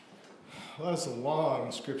Well, that was a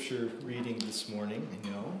long scripture reading this morning, I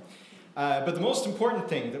know. But the most important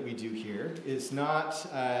thing that we do here is not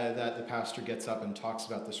that the pastor gets up and talks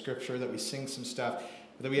about the scripture, that we sing some stuff,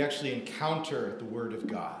 but that we actually encounter the Word of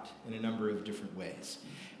God in a number of different ways.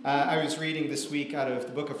 I was reading this week out of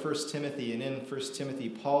the book of 1 Timothy, and in 1 Timothy,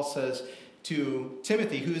 Paul says to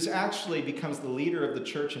Timothy, who actually becomes the leader of the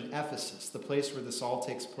church in Ephesus, the place where this all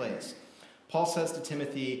takes place, Paul says to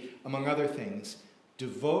Timothy, among other things,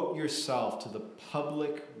 devote yourself to the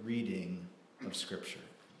public reading of Scripture.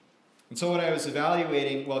 And so when I was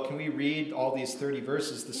evaluating, well, can we read all these 30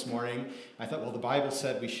 verses this morning? I thought, well, the Bible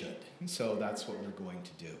said we should. And so that's what we're going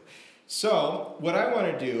to do. So what I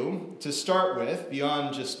want to do to start with,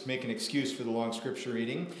 beyond just make an excuse for the long Scripture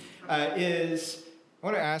reading, is I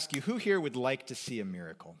want to ask you, who here would like to see a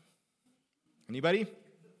miracle? Anybody?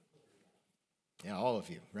 Yeah, all of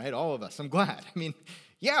you, right? All of us. I'm glad. I mean,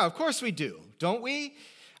 yeah, of course we do, don't we?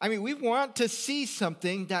 I mean, we want to see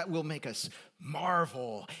something that will make us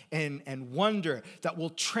marvel and wonder, that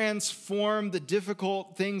will transform the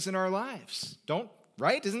difficult things in our lives.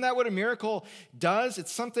 Right? Isn't that what a miracle does?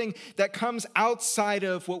 It's something that comes outside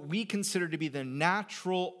of what we consider to be the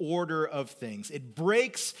natural order of things. It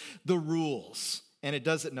breaks the rules, and it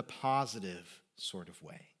does it in a positive sort of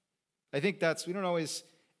way. I think we don't always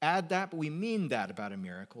add that, but we mean that about a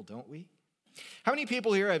miracle, don't we? How many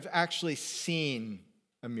people here have actually seen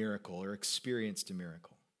a miracle or experienced a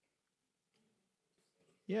miracle?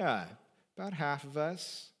 Yeah, about half of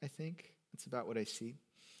us, I think. That's about what I see.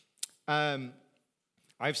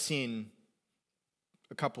 I've seen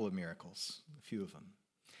a couple of miracles, a few of them.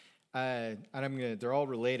 And they're all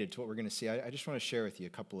related to what we're going to see. I just want to share with you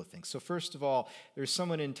a couple of things. So first of all, there's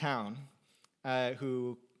someone in town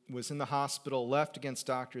who was in the hospital, left against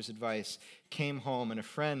doctor's advice, came home, and a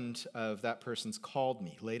friend of that person's called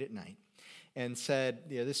me late at night and said,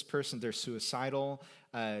 this person, they're suicidal.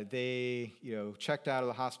 They checked out of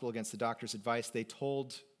the hospital against the doctor's advice. They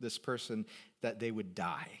told this person that they would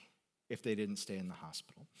die if they didn't stay in the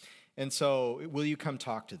hospital. And so, will you come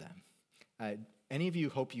talk to them? Any of you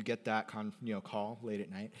hope you get that call late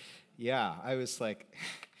at night? Yeah, I was like,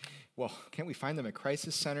 well, can't we find them a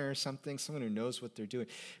crisis center or something, someone who knows what they're doing?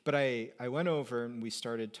 But I went over and we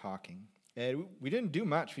started talking. And we didn't do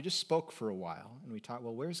much. We just spoke for a while. And we talked,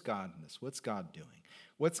 well, where's God in this? What's God doing?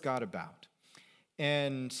 What's God about?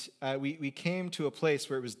 And we came to a place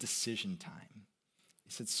where it was decision time.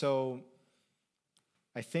 He said, so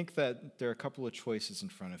I think that there are a couple of choices in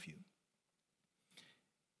front of you.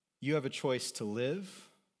 You have a choice to live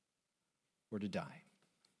or to die.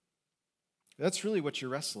 That's really what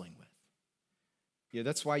you're wrestling with. Yeah,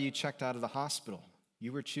 that's why you checked out of the hospital.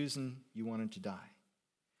 You were choosing you wanted to die.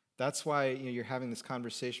 That's why you're having this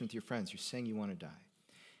conversation with your friends. You're saying you want to die.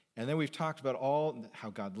 And then we've talked about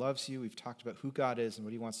how God loves you. We've talked about who God is and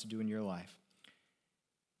what he wants to do in your life.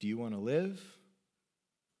 Do you want to live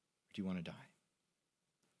or do you want to die?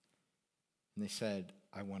 And they said,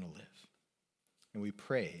 I want to live. And we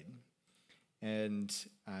prayed. And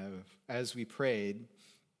as we prayed,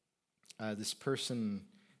 this person,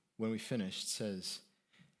 when we finished, says,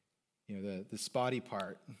 this body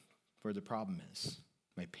part where the problem is,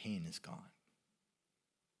 my pain is gone.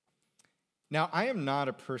 Now, I am not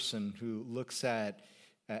a person who looks at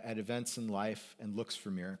events in life and looks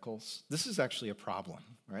for miracles. This is actually a problem,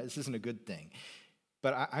 right? This isn't a good thing.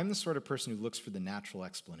 But I'm the sort of person who looks for the natural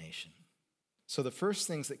explanation. So the first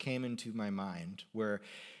things that came into my mind were,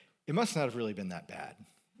 it must not have really been that bad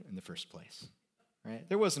in the first place, right?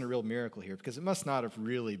 There wasn't a real miracle here because she must not have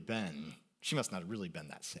really been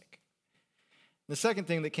that sick. The second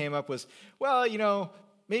thing that came up was, well,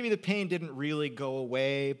 maybe the pain didn't really go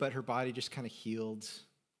away, but her body just kind of healed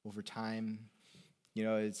over time.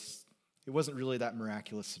 It wasn't really that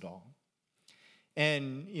miraculous at all.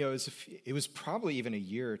 And, it was probably even a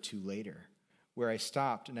year or two later where I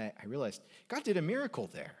stopped and I realized God did a miracle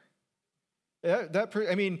there.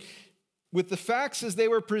 With the facts as they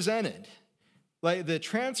were presented, like the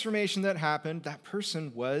transformation that happened, that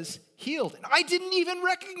person was healed. And I didn't even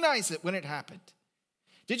recognize it when it happened.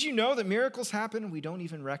 Did you know that miracles happen and we don't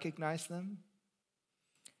even recognize them?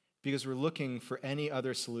 Because we're looking for any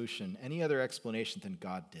other solution, any other explanation than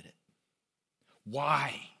God did it.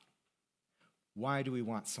 Why? Why do we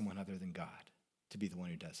want someone other than God to be the one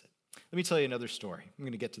who does it? Let me tell you another story. I'm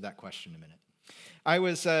going to get to that question in a minute. I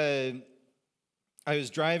was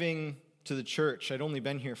driving to the church. I'd only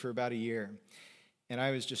been here for about a year. and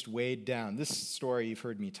I was just weighed down. This story you've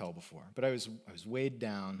heard me tell before, but I was weighed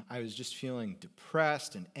down. I was just feeling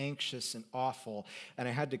depressed and anxious and awful, and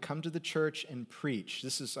I had to come to the church and preach.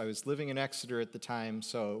 I was living in Exeter at the time,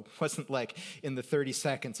 so it wasn't like in the 30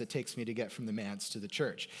 seconds it takes me to get from the manse to the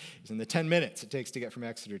church. It was in the 10 minutes it takes to get from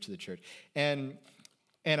Exeter to the church. And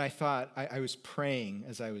I thought, I was praying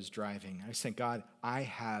as I was driving. I was saying, God, I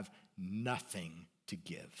have nothing to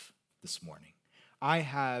give this morning. I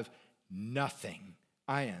have nothing.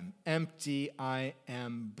 I am empty. I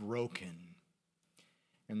am broken.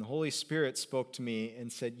 And the Holy Spirit spoke to me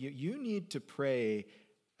and said, you need to pray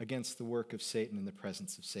against the work of Satan and the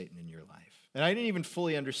presence of Satan in your life. And I didn't even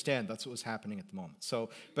fully understand that's what was happening at the moment.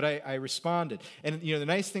 But I responded. And the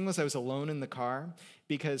nice thing was I was alone in the car,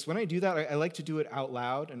 because when I do that, I like to do it out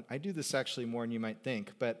loud. And I do this actually more than you might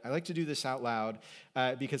think, but I like to do this out loud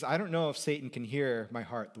because I don't know if Satan can hear my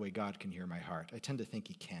heart the way God can hear my heart. I tend to think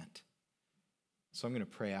he can't. So I'm going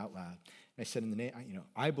to pray out loud. And I said, in the name,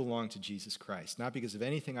 I belong to Jesus Christ, not because of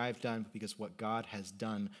anything I've done, but because what God has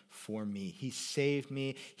done for me. He saved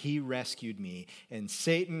me. He rescued me. And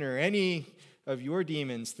Satan or any of your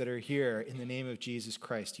demons that are here, in the name of Jesus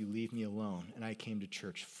Christ, you leave me alone. And I came to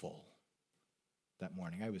church full that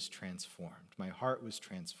morning. I was transformed. My heart was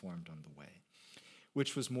transformed on the way,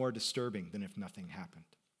 which was more disturbing than if nothing happened.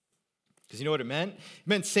 Because you know what it meant? It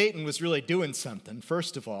meant Satan was really doing something,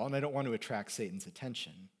 first of all, and I don't want to attract Satan's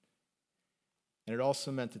attention. And it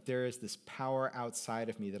also meant that there is this power outside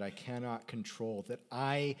of me that I cannot control, that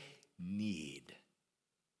I need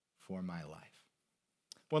for my life.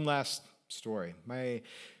 One last story. My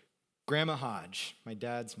Grandma Hodge, my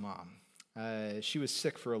dad's mom, she was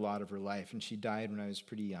sick for a lot of her life, and she died when I was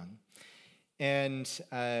pretty young. And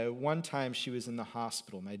one time she was in the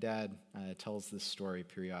hospital. My dad tells this story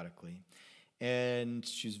periodically. And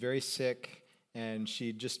she was very sick, and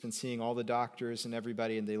she'd just been seeing all the doctors and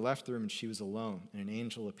everybody, and they left the room, and she was alone. And an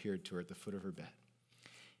angel appeared to her at the foot of her bed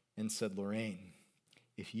and said, Lorraine,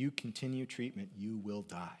 if you continue treatment, you will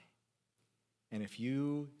die. And if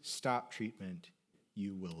you stop treatment,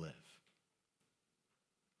 you will live.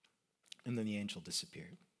 And then the angel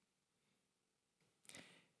disappeared.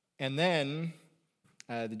 And then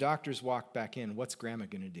the doctors walked back in. What's Grandma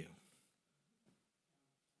going to do?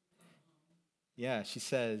 Yeah, she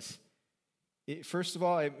says, first of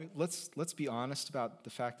all, let's be honest about the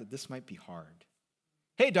fact that this might be hard.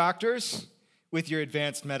 Hey, doctors, with your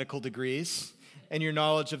advanced medical degrees and your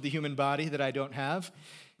knowledge of the human body that I don't have,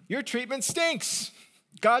 your treatment stinks.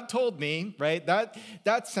 God told me, right?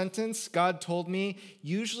 That sentence, God told me,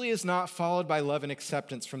 usually is not followed by love and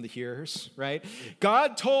acceptance from the hearers, right?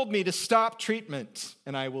 God told me to stop treatment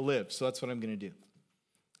and I will live. So that's what I'm going to do.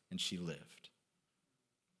 And she lived.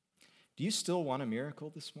 Do you still want a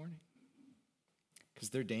miracle this morning? Because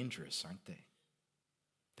they're dangerous, aren't they?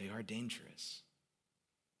 They are dangerous.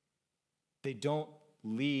 They don't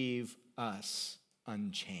leave us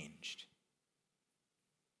unchanged.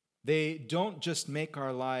 They don't just make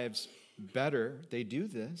our lives better. They do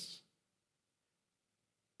this.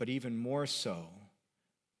 But even more so,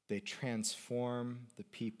 they transform the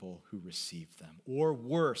people who receive them. Or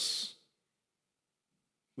worse,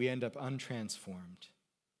 we end up untransformed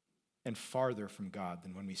and farther from God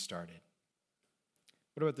than when we started.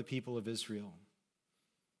 What about the people of Israel?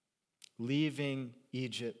 Leaving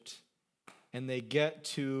Egypt, and they get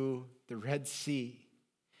to the Red Sea,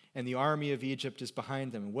 and the army of Egypt is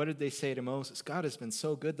behind them. And what did they say to Moses? God has been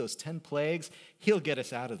so good, those 10 plagues, he'll get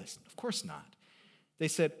us out of this. Of course not. They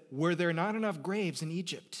said, were there not enough graves in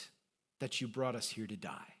Egypt that you brought us here to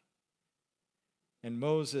die? And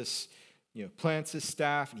Moses, plants his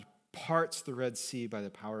staff, and he parts the Red Sea by the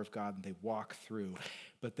power of God, and they walk through,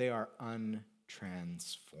 but they are untransformed.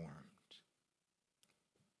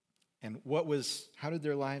 And how did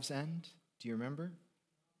their lives end? Do you remember?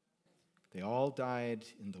 They all died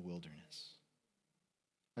in the wilderness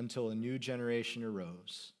until a new generation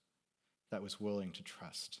arose that was willing to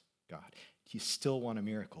trust God. Do you still want a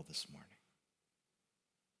miracle this morning?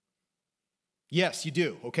 Yes, you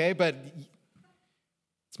do, okay? But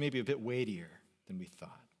it's maybe a bit weightier than we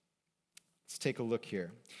thought. Let's take a look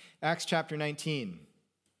here. Acts chapter 19.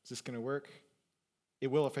 Is this going to work?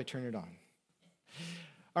 It will if I turn it on.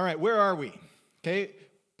 All right, where are we? Okay,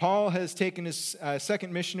 Paul has taken his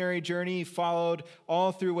second missionary journey. He followed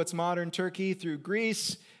all through what's modern Turkey, through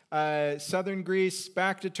Greece, southern Greece,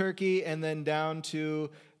 back to Turkey, and then down to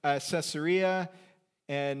Caesarea.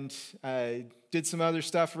 and did some other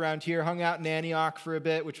stuff around here, hung out in Antioch for a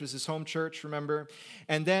bit, which was his home church, remember?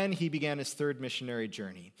 And then he began his third missionary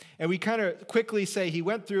journey. And we kind of quickly say he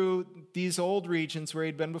went through these old regions where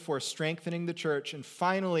he'd been before, strengthening the church, and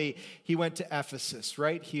finally he went to Ephesus,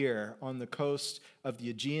 right here on the coast of the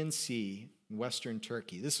Aegean Sea, in western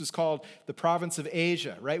Turkey. This was called the province of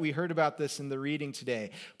Asia, right? We heard about this in the reading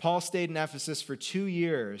today. Paul stayed in Ephesus for 2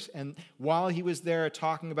 years, and while he was there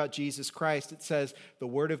talking about Jesus Christ, it says the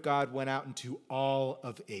word of God went out into all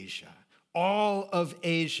of Asia. All of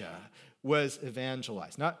Asia was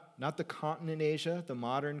evangelized. Not the continent Asia, the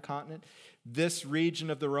modern continent. This region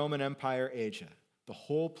of the Roman Empire, Asia. The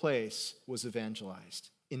whole place was evangelized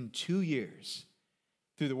in 2 years.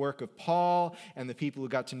 Through the work of Paul and the people who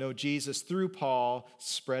got to know Jesus through Paul,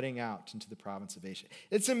 spreading out into the province of Asia.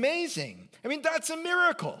 It's amazing. I mean, that's a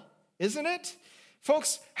miracle, isn't it?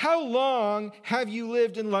 Folks, how long have you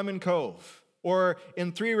lived in Lemon Cove or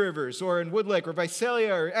in Three Rivers or in Woodlake or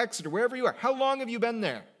Visalia or Exeter, wherever you are? How long have you been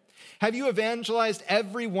there? Have you evangelized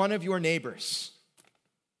every one of your neighbors?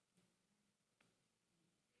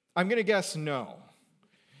 I'm going to guess no.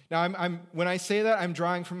 Now, when I say that, I'm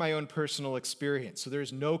drawing from my own personal experience, so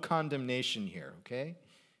there's no condemnation here, okay?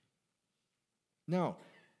 No.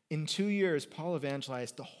 In 2 years, Paul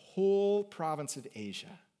evangelized the whole province of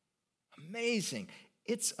Asia. Amazing.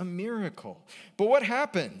 It's a miracle. But what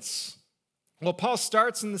happens? Well, Paul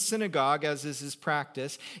starts in the synagogue, as is his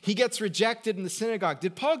practice. He gets rejected in the synagogue.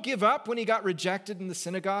 Did Paul give up when he got rejected in the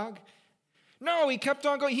synagogue? No, he kept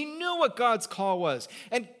on going. He knew what God's call was.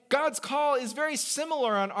 And God's call is very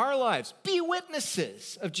similar on our lives. Be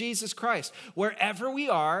witnesses of Jesus Christ wherever we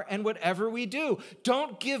are and whatever we do.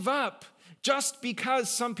 Don't give up just because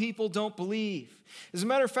some people don't believe. As a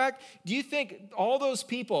matter of fact, do you think all those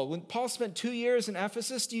people, when Paul spent 2 years in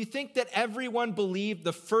Ephesus, do you think that everyone believed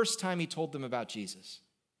the first time he told them about Jesus?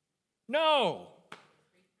 No.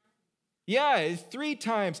 Yeah, 3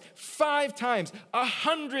 times, 5 times,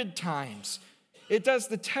 100 times.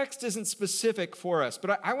 The text isn't specific for us,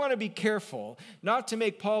 but I want to be careful not to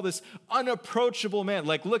make Paul this unapproachable man.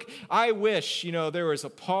 Like, look, I wish, there was a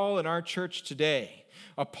Paul in our church today,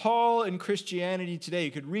 a Paul in Christianity today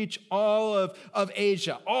who could reach all of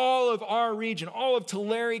Asia, all of our region, all of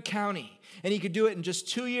Tulare County, and he could do it in just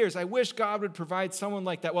 2 years. I wish God would provide someone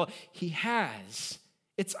like that. Well, he has.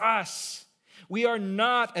 It's us. We are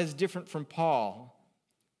not as different from Paul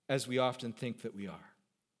as we often think that we are.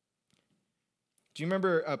 Do you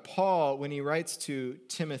remember Paul, when he writes to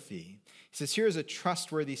Timothy, he says, "Here is a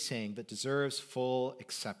trustworthy saying that deserves full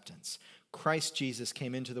acceptance. Christ Jesus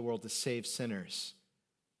came into the world to save sinners."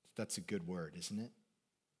 That's a good word, isn't it?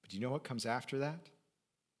 But do you know what comes after that?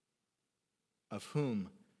 "Of whom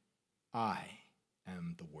I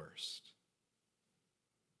am the worst."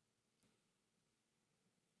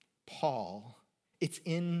 Paul, it's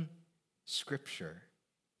in Scripture.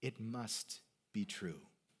 It must be true.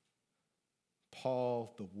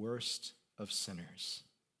 Paul, the worst of sinners,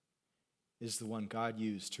 is the one God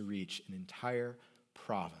used to reach an entire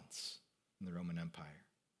province in the Roman Empire.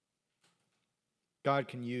 God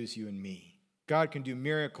can use you and me. God can do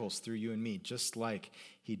miracles through you and me, just like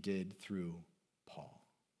he did through Paul.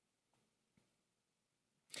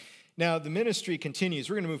 Now, the ministry continues.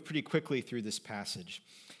 We're going to move pretty quickly through this passage.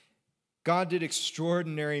 God did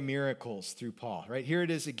extraordinary miracles through Paul, right? Here it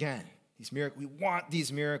is again. We want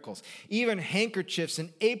these miracles. Even handkerchiefs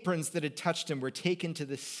and aprons that had touched him were taken to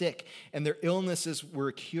the sick, and their illnesses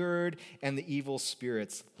were cured, and the evil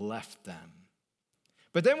spirits left them.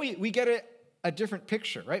 But then we get a different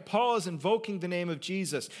picture, right? Paul is invoking the name of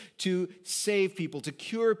Jesus to save people, to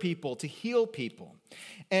cure people, to heal people.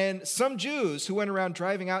 And some Jews who went around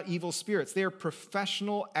driving out evil spirits, they are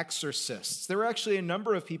professional exorcists. There were actually a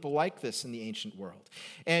number of people like this in the ancient world.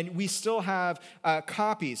 And we still have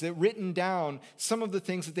copies that written down some of the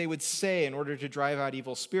things that they would say in order to drive out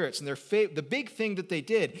evil spirits. And the big thing that they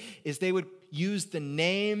did is they would use the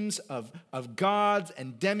names of gods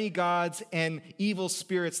and demigods and evil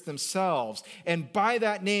spirits themselves. And by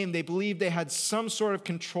that name, they believed they had some sort of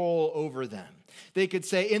control over them. They could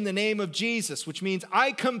say, "In the name of Jesus," which means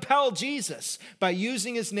I compel Jesus by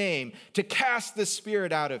using his name to cast this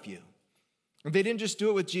spirit out of you. And they didn't just do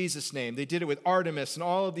it with Jesus' name. They did it with Artemis and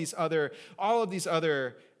all of these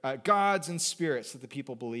other gods and spirits that the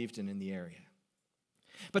people believed in the area.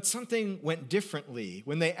 But something went differently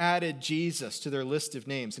when they added Jesus to their list of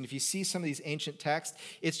names. And if you see some of these ancient texts,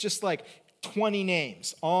 it's just like 20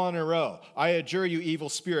 names all in a row. "I adjure you, evil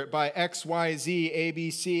spirit, by X, Y, Z, A, B,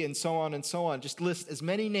 C, and so on and so on." Just list as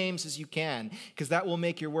many names as you can, because that will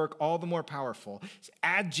make your work all the more powerful.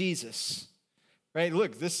 Add Jesus. Right?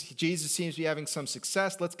 Look, this Jesus seems to be having some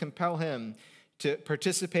success. Let's compel him to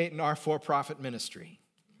participate in our for-profit ministry.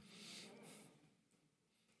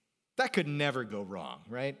 That could never go wrong,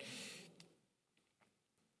 right?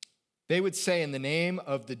 They would say, in the name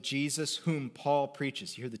of the Jesus whom Paul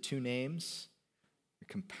preaches. You hear the two names? You're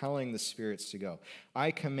compelling the spirits to go.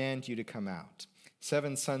 I command you to come out.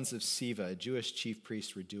 7 sons of Sceva, a Jewish chief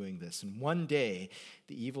priest, were doing this. And one day,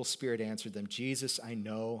 the evil spirit answered them, Jesus I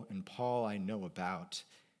know, and Paul I know about.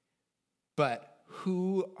 But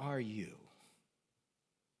who are you?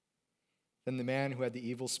 Then the man who had the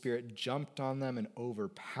evil spirit jumped on them and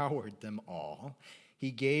overpowered them all.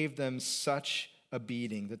 He gave them such a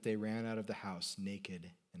beating that they ran out of the house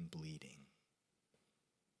naked and bleeding.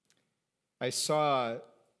 I saw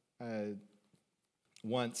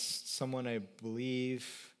once someone, I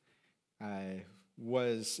believe,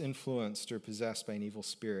 was influenced or possessed by an evil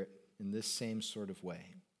spirit in this same sort of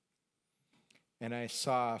way. And I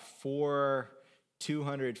saw 4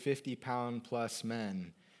 250-pound plus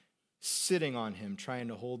men sitting on him, trying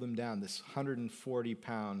to hold him down, this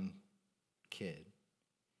 140-pound kid.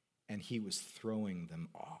 And he was throwing them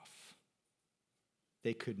off.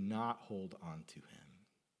 They could not hold on to him.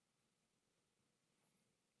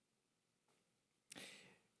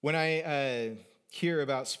 When I hear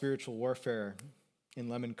about spiritual warfare in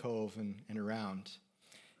Lemon Cove and around,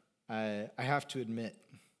 I have to admit,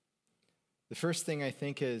 the first thing I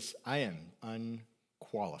think is, I am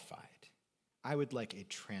unqualified. I would like a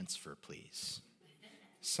transfer, please.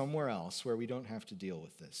 Somewhere else where we don't have to deal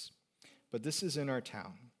with this. But this is in our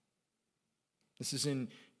town. This is in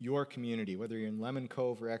your community, whether you're in Lemon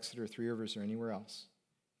Cove or Exeter, Three Rivers, or anywhere else.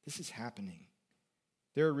 This is happening.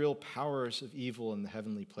 There are real powers of evil in the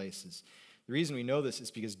heavenly places. The reason we know this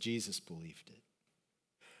is because Jesus believed it.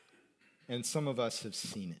 And some of us have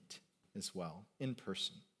seen it as well, in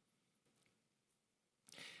person.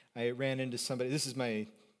 I ran into somebody, this is the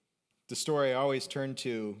story I always turn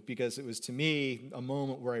to, because it was, to me, a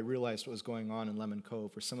moment where I realized what was going on in Lemon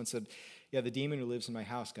Cove, where someone said, yeah, the demon who lives in my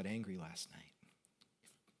house got angry last night.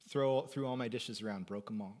 Threw all my dishes around, broke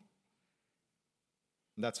them all.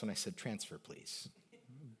 And that's when I said, transfer, please.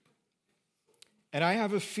 And I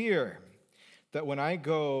have a fear that when I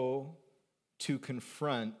go to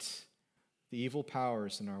confront the evil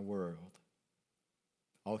powers in our world,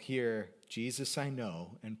 I'll hear, Jesus I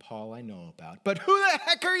know and Paul I know about, but who the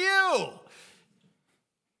heck are you?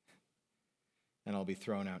 And I'll be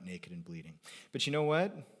thrown out naked and bleeding. But you know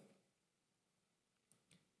what?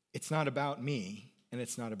 It's not about me, and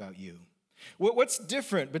it's not about you. What's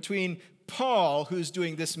different between Paul, who's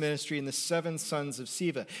doing this ministry, and the 7 sons of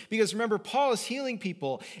Sceva? Because remember, Paul is healing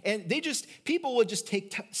people, and people would just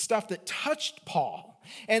take stuff that touched Paul,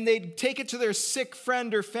 and they'd take it to their sick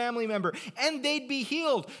friend or family member, and they'd be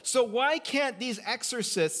healed. So why can't these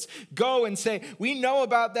exorcists go and say, we know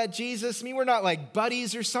about that Jesus? I mean, we're not like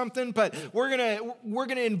buddies or something, but we're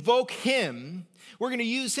gonna invoke him. We're going to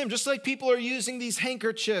use him, just like people are using these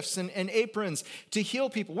handkerchiefs and aprons to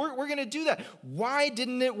heal people. We're going to do that. Why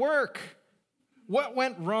didn't it work? What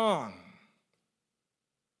went wrong?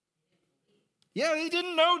 Yeah, they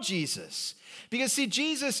didn't know Jesus. Because, see,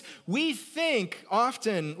 Jesus, we think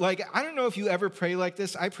often, like, I don't know if you ever pray like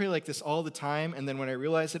this. I pray like this all the time, and then when I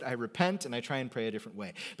realize it, I repent, and I try and pray a different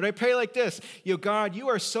way. But I pray like this, God, you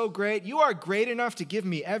are so great. You are great enough to give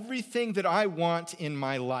me everything that I want in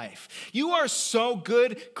my life. You are so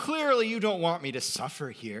good. Clearly, you don't want me to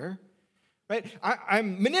suffer here, right?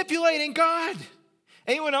 I'm manipulating God.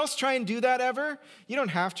 Anyone else try and do that ever? You don't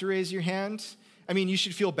have to raise your hand. I mean, you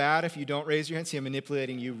should feel bad if you don't raise your hand. See, I'm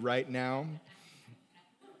manipulating you right now.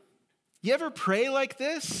 You ever pray like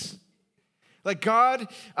this? Like, God,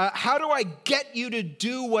 how do I get you to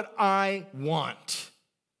do what I want?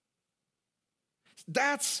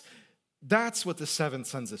 That's what the 7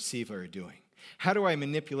 sons of Sceva are doing. How do I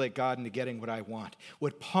manipulate God into getting what I want?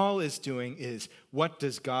 What Paul is doing is, what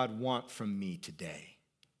does God want from me today?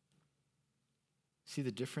 See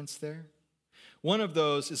the difference there? One of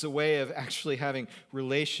those is a way of actually having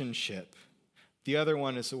relationship. The other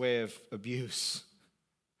one is a way of abuse.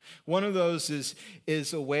 One of those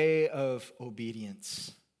is a way of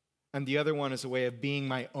obedience. And the other one is a way of being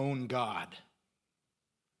my own God.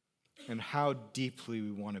 And how deeply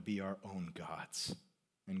we want to be our own gods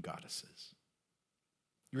and goddesses.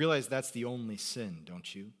 You realize that's the only sin,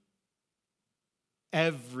 don't you?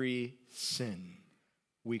 Every sin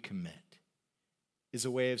we commit is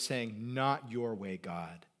a way of saying, not your way,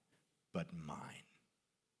 God, but mine.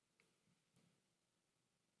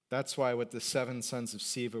 That's why what the 7 sons of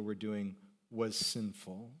Sceva were doing was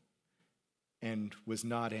sinful and was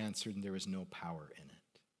not answered, and there was no power in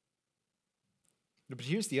it. But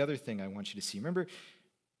here's the other thing I want you to see. Remember,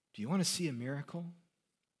 do you want to see a miracle?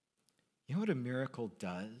 You know what a miracle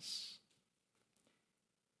does?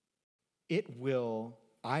 It will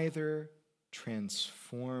either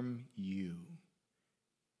transform you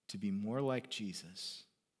to be more like Jesus,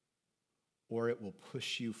 or it will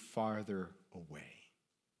push you farther away.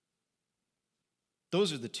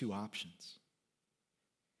 Those are the two options.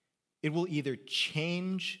 It will either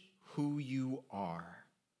change who you are,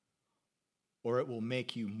 or it will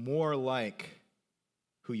make you more like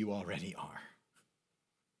who you already are.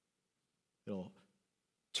 It'll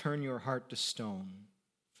turn your heart to stone,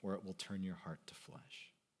 or it will turn your heart to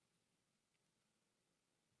flesh.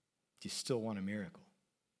 Do you still want a miracle?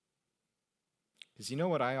 Because you know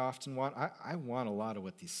what I often want? I want a lot of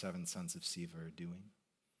what these 7 sons of Sceva are doing.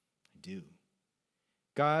 I do.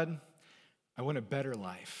 God, I want a better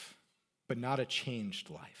life, but not a changed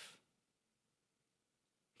life.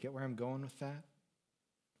 Get where I'm going with that?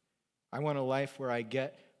 I want a life where I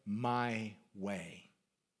get my way.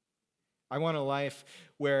 I want a life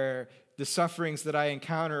where the sufferings that I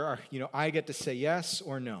encounter are, I get to say yes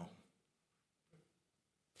or no.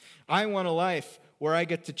 I want a life where I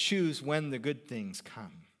get to choose when the good things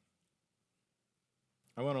come.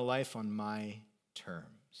 I want a life on my terms.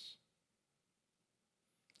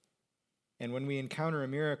 And when we encounter a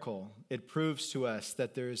miracle, it proves to us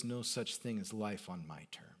that there is no such thing as life on my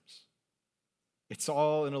terms. It's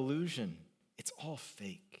all an illusion. It's all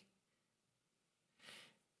fake.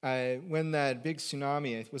 When that big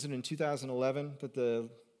tsunami, was it in 2011 that the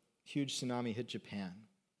huge tsunami hit Japan?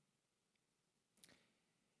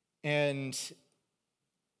 And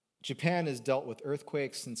Japan has dealt with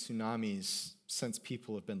earthquakes and tsunamis since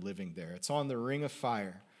people have been living there. It's on the Ring of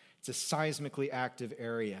Fire. It's a seismically active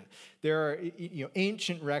area. There are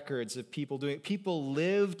ancient records of people doing it. People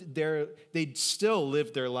they still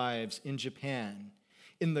live their lives in Japan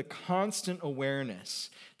in the constant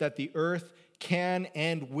awareness that the earth can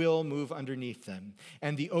and will move underneath them,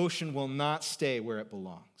 and the ocean will not stay where it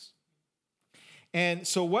belongs. And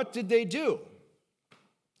so what did they do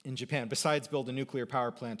in Japan, besides build a nuclear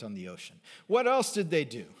power plant on the ocean? What else did they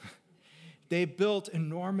do? They built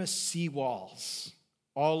enormous seawalls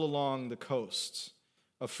all along the coast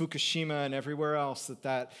of Fukushima and everywhere else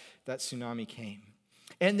that tsunami came.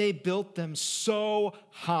 And they built them so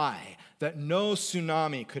high that no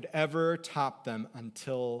tsunami could ever top them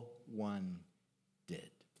until one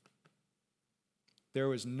did. There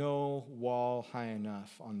was no wall high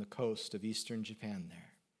enough on the coast of eastern Japan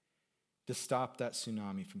there to stop that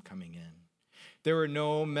tsunami from coming in. There were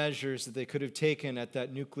no measures that they could have taken at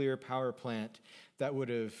that nuclear power plant that would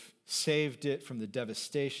have saved it from the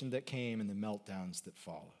devastation that came and the meltdowns that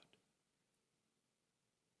followed.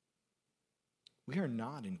 We are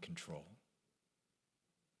not in control,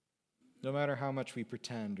 no matter how much we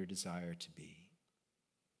pretend or desire to be.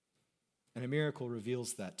 And a miracle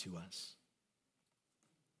reveals that to us.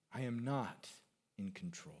 I am not in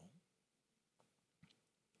control.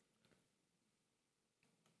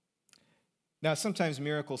 Now, sometimes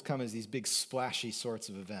miracles come as these big splashy sorts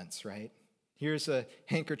of events, right? Here's a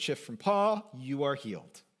handkerchief from Paul, you are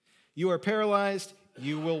healed. You are paralyzed,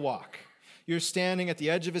 you will walk. You're standing at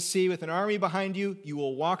the edge of a sea with an army behind you, you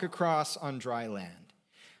will walk across on dry land.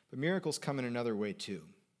 But miracles come in another way too.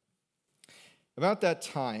 About that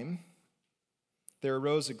time, there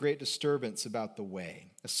arose a great disturbance about the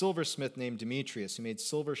way. A silversmith named Demetrius, who made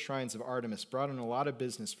silver shrines of Artemis, brought in a lot of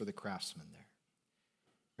business for the craftsmen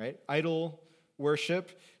there. Right? Idol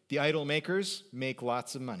worship, the idol makers make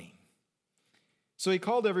lots of money. So he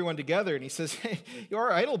called everyone together and he says, hey,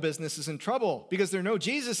 your idol business is in trouble because there are no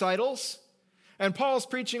Jesus idols. And Paul's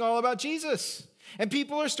preaching all about Jesus. And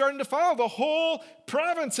people are starting to follow. The whole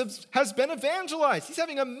province has been evangelized. He's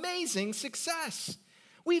having amazing success.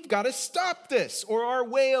 We've got to stop this or our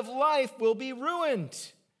way of life will be ruined.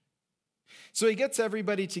 So he gets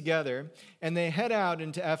everybody together and they head out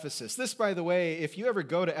into Ephesus. This, by the way, if you ever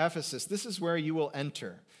go to Ephesus, this is where you will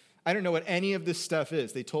enter. I don't know what any of this stuff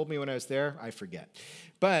is. They told me when I was there, I forget.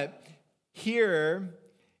 But here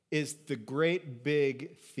is the great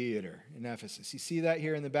big theater in Ephesus. You see that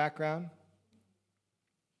here in the background?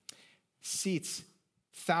 Seats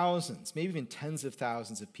thousands, maybe even tens of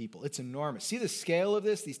thousands of people. It's enormous. See the scale of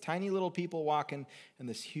this? These tiny little people walking in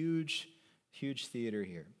this huge, huge theater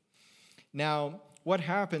here. Now, what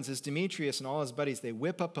happens is Demetrius and all his buddies, they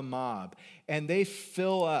whip up a mob and they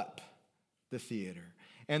fill up the theater.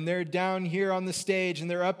 And they're down here on the stage and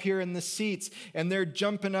they're up here in the seats and they're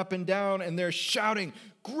jumping up and down and they're shouting,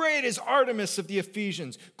 "Great is Artemis of the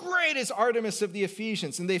Ephesians. Great is Artemis of the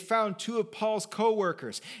Ephesians." And they found two of Paul's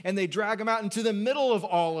co-workers, and they drag them out into the middle of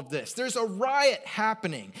all of this. There's a riot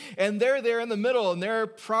happening, and they're there in the middle, and they're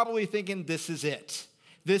probably thinking, this is it.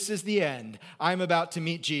 This is the end. I'm about to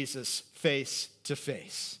meet Jesus face to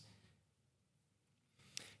face.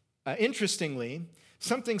 Interestingly,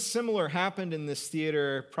 something similar happened in this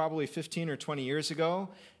theater probably 15 or 20 years ago.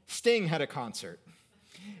 Sting had a concert.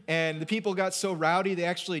 And the people got so rowdy, they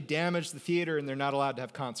actually damaged the theater, and they're not allowed to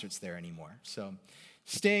have concerts there anymore. So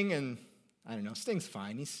Sting, and I don't know, Sting's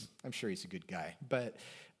fine. I'm sure he's a good guy. But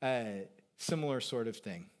similar sort of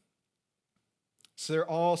thing. So they're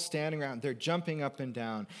all standing around. They're jumping up and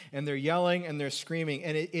down, and they're yelling, and they're screaming.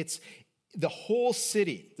 And it's the whole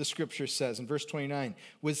city, the scripture says in verse 29,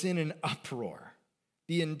 was in an uproar.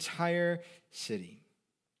 The entire city.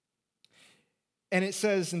 And it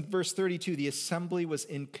says in verse 32, the assembly was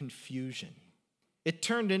in confusion. It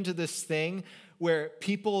turned into this thing where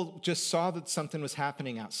people just saw that something was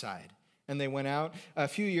happening outside. And they went out. A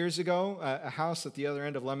few years ago, a house at the other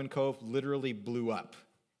end of Lemon Cove literally blew up.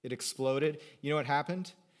 It exploded. You know what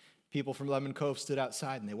happened? People from Lemon Cove stood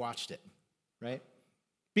outside and they watched it, right?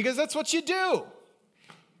 Because that's what you do.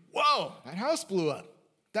 Whoa, that house blew up.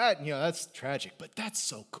 That's tragic, but that's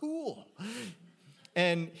so cool.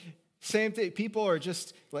 And same thing, people are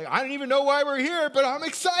just like, I don't even know why we're here, but I'm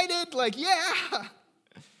excited. Like, yeah. I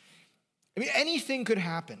mean, anything could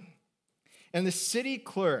happen. And the city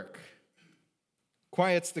clerk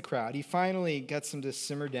quiets the crowd. He finally gets them to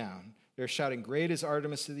simmer down. They're shouting, "Great is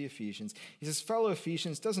Artemis of the Ephesians." He says, "Fellow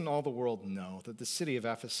Ephesians, doesn't all the world know that the city of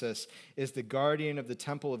Ephesus is the guardian of the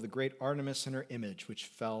temple of the great Artemis and her image, which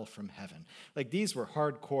fell from heaven?" Like, these were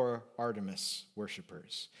hardcore Artemis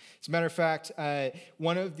worshipers. As a matter of fact,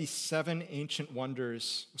 one of the seven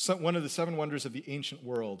wonders of the ancient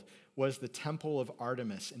world was the temple of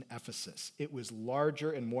Artemis in Ephesus. It was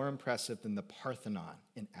larger and more impressive than the Parthenon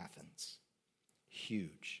in Athens.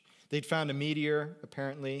 Huge. They'd found a meteor,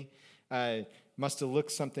 apparently. Must have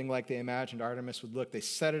looked something like they imagined Artemis would look. They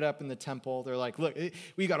set it up in the temple. They're like, look,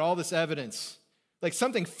 we got all this evidence. Like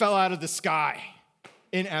something fell out of the sky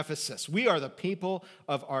in Ephesus. We are the people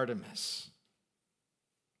of Artemis.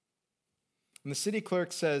 And the city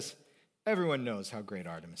clerk says, everyone knows how great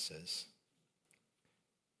Artemis is.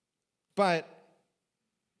 But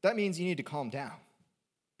that means you need to calm down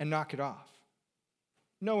and knock it off.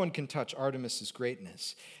 No one can touch Artemis's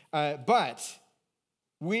greatness. But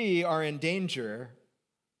we are in danger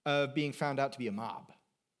of being found out to be a mob.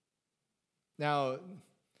 Now,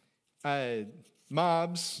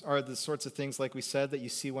 mobs are the sorts of things, like we said, that you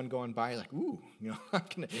see one going by, like, ooh,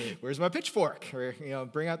 where's my pitchfork? Or,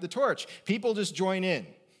 bring out the torch. People just join in.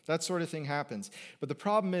 That sort of thing happens. But the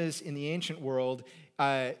problem is, in the ancient world,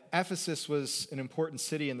 Ephesus was an important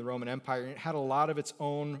city in the Roman Empire, and it had a lot of its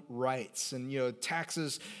own rights. And,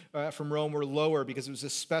 taxes from Rome were lower because it was a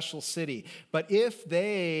special city. But if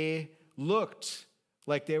they looked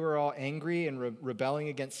like they were all angry and rebelling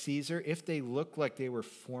against Caesar, if they looked like they were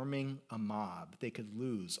forming a mob, they could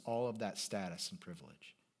lose all of that status and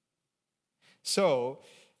privilege. So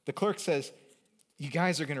the clerk says, you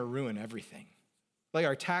guys are going to ruin everything. Like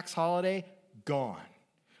our tax holiday, gone.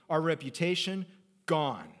 Our reputation,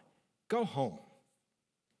 gone. Go home.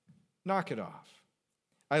 Knock it off.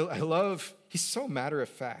 I love, he's so matter of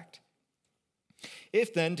fact.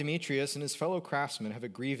 If then Demetrius and his fellow craftsmen have a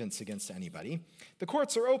grievance against anybody, the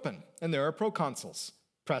courts are open and there are proconsuls.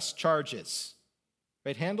 Press charges.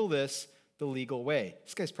 Right? Handle this the legal way.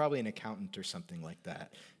 This guy's probably an accountant or something like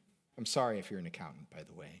that. I'm sorry if you're an accountant, by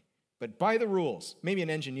the way. But by the rules, maybe an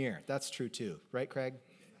engineer. That's true too. Right, Craig?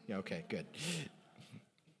 Yeah, okay, good.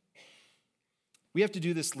 We have to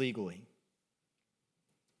do this legally.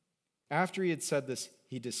 After he had said this,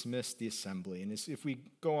 he dismissed the assembly. And if we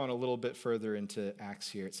go on a little bit further into Acts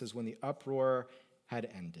here, it says, when the uproar had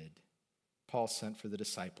ended, Paul sent for the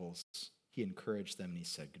disciples. He encouraged them and he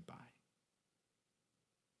said goodbye.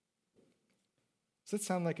 Does that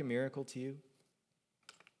sound like a miracle to you?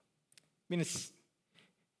 I mean,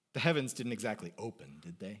 the heavens didn't exactly open,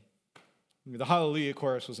 did they? I mean, the Hallelujah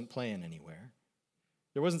chorus wasn't playing anywhere.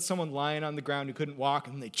 There wasn't someone lying on the ground who couldn't walk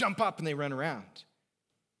and they jump up and they run around.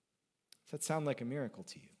 Does that sound like a miracle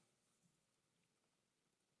to you?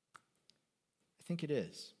 I think it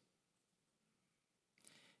is.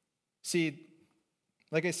 See,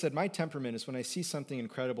 like I said, my temperament is when I see something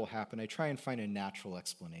incredible happen, I try and find a natural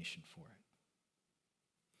explanation for it.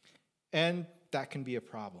 And that can be a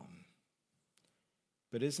problem.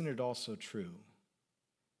 But isn't it also true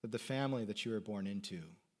that the family that you were born into,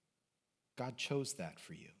 God chose that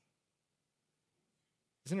for you?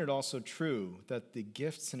 isn't it also true that the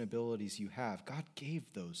gifts and abilities you have, God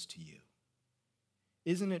gave those to you?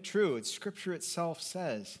 Isn't it true? Scripture itself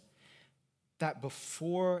says that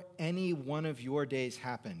before any one of your days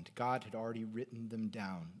happened, God had already written them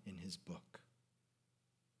down in his book.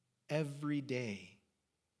 Every day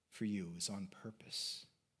for you is on purpose.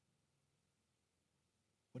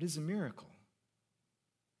 What is a miracle?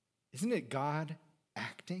 Isn't it God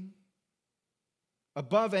acting?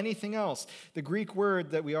 Above anything else, the Greek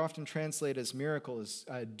word that we often translate as miracle is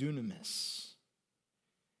dunamis,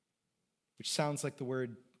 which sounds like the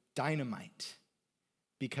word dynamite,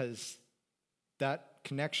 because that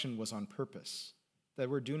connection was on purpose. That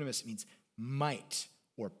word dunamis means might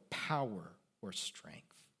or power or strength.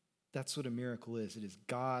 That's what a miracle is. It is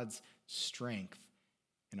God's strength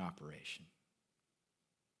in operation.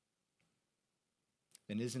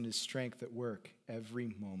 And isn't his strength at work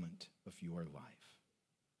every moment of your life?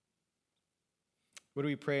 What do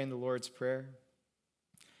we pray in the Lord's Prayer?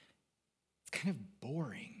 It's kind of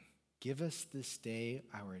boring. Give us this day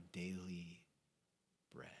our daily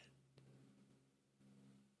bread.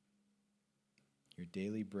 Your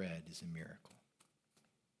daily bread is a miracle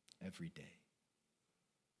every day.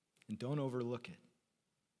 And don't overlook it.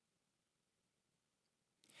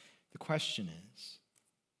 The question is,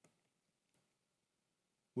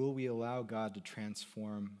 will we allow God to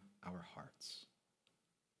transform our hearts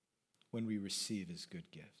when we receive his good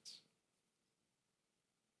gifts?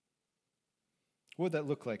 What would that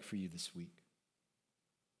look like for you this week?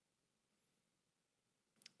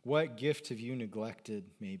 What gift have you neglected,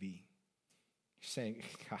 maybe? You're saying,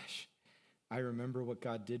 gosh, I remember what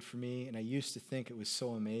God did for me, and I used to think it was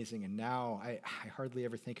so amazing, and now I hardly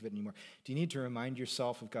ever think of it anymore. Do you need to remind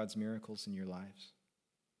yourself of God's miracles in your lives?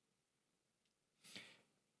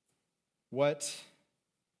 What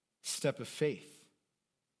step of faith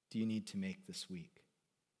do you need to make this week?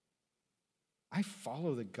 I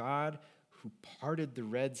follow the God who parted the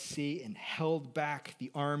Red Sea and held back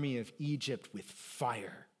the army of Egypt with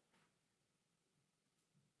fire.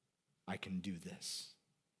 I can do this.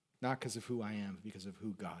 Not because of who I am, but because of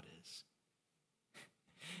who God is.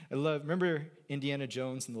 Remember Indiana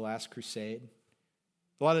Jones and the Last Crusade?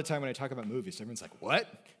 A lot of the time when I talk about movies, everyone's like, what?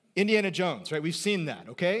 Indiana Jones, right? We've seen that,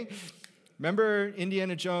 okay? Remember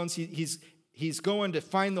Indiana Jones? He's going to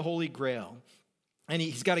find the Holy Grail, and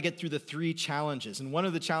he's got to get through the 3 challenges. And one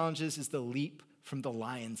of the challenges is the leap from the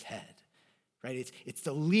lion's head, right? It's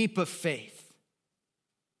the leap of faith.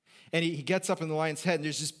 And he gets up in the lion's head, and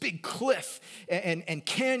there's this big cliff and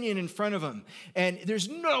canyon in front of him. And there's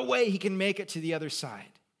no way he can make it to the other side.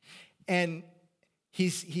 And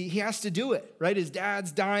he has to do it, right? His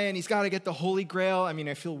dad's dying. He's got to get the Holy Grail. I mean,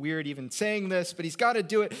 I feel weird even saying this, but he's got to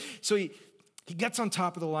do it. So he gets on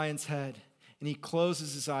top of the lion's head, and he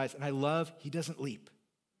closes his eyes. And I love, he doesn't leap.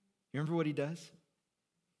 You remember what he does?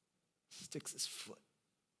 Sticks his foot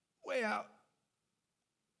way out.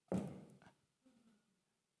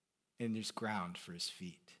 And there's ground for his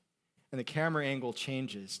feet. And the camera angle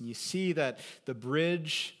changes, and you see that the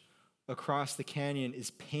bridge across the canyon is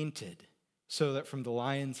painted so that from the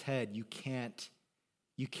lion's head you can't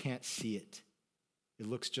see it. It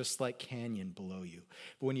looks just like canyon below you.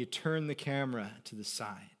 But when you turn the camera to the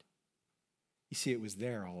side, you see it was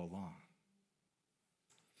there all along.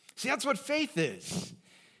 See, that's what faith is.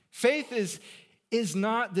 Faith is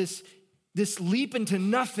not this leap into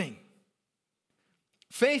nothing.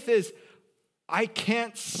 Faith is, I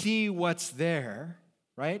can't see what's there,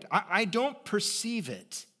 right? I don't perceive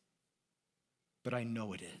it, but I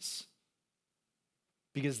know it is.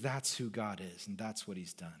 Because that's who God is, and that's what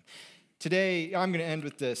he's done. Today, I'm going to end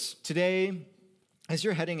with this. Today, as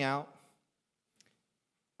you're heading out,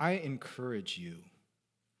 I encourage you,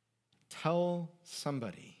 tell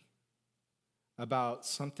somebody about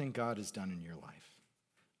something God has done in your life.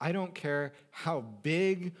 I don't care how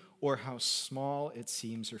big or how small it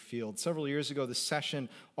seems or feels. Several years ago, this session,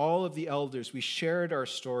 all of the elders, we shared our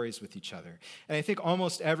stories with each other. And I think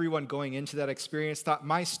almost everyone going into that experience thought,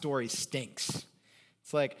 my story stinks.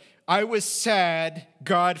 It's like, I was sad,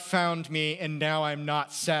 God found me, and now I'm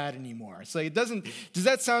not sad anymore. It's like, does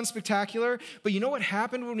that sound spectacular? But you know what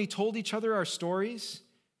happened when we told each other our stories?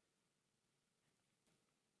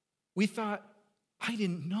 We thought, I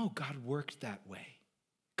didn't know God worked that way.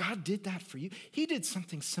 God did that for you. He did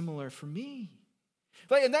something similar for me.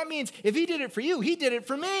 And that means if he did it for you, he did it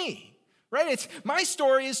for me. Right? It's my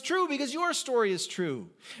story is true because your story is true.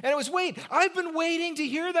 And it was, I've been waiting to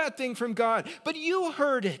hear that thing from God, but you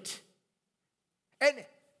heard it.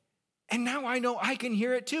 And now I know I can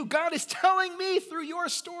hear it too. God is telling me through your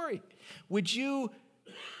story. Would you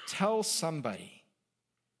tell somebody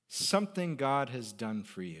something God has done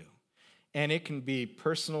for you. And it can be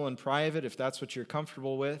personal and private if that's what you're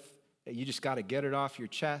comfortable with. You just got to get it off your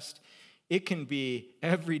chest. It can be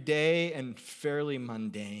everyday and fairly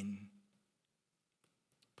mundane.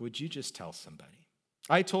 But would you just tell somebody?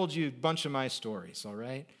 I told you a bunch of my stories, all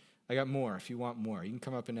right? I got more if you want more. You can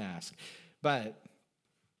come up and ask. But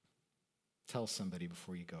tell somebody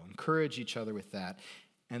before you go. Encourage each other with that.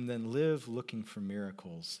 And then live looking for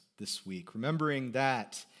miracles this week. Remembering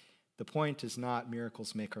that the point is not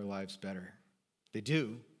miracles make our lives better. They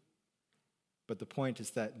do. But the point is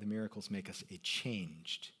that the miracles make us a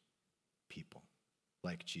changed people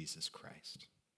like Jesus Christ.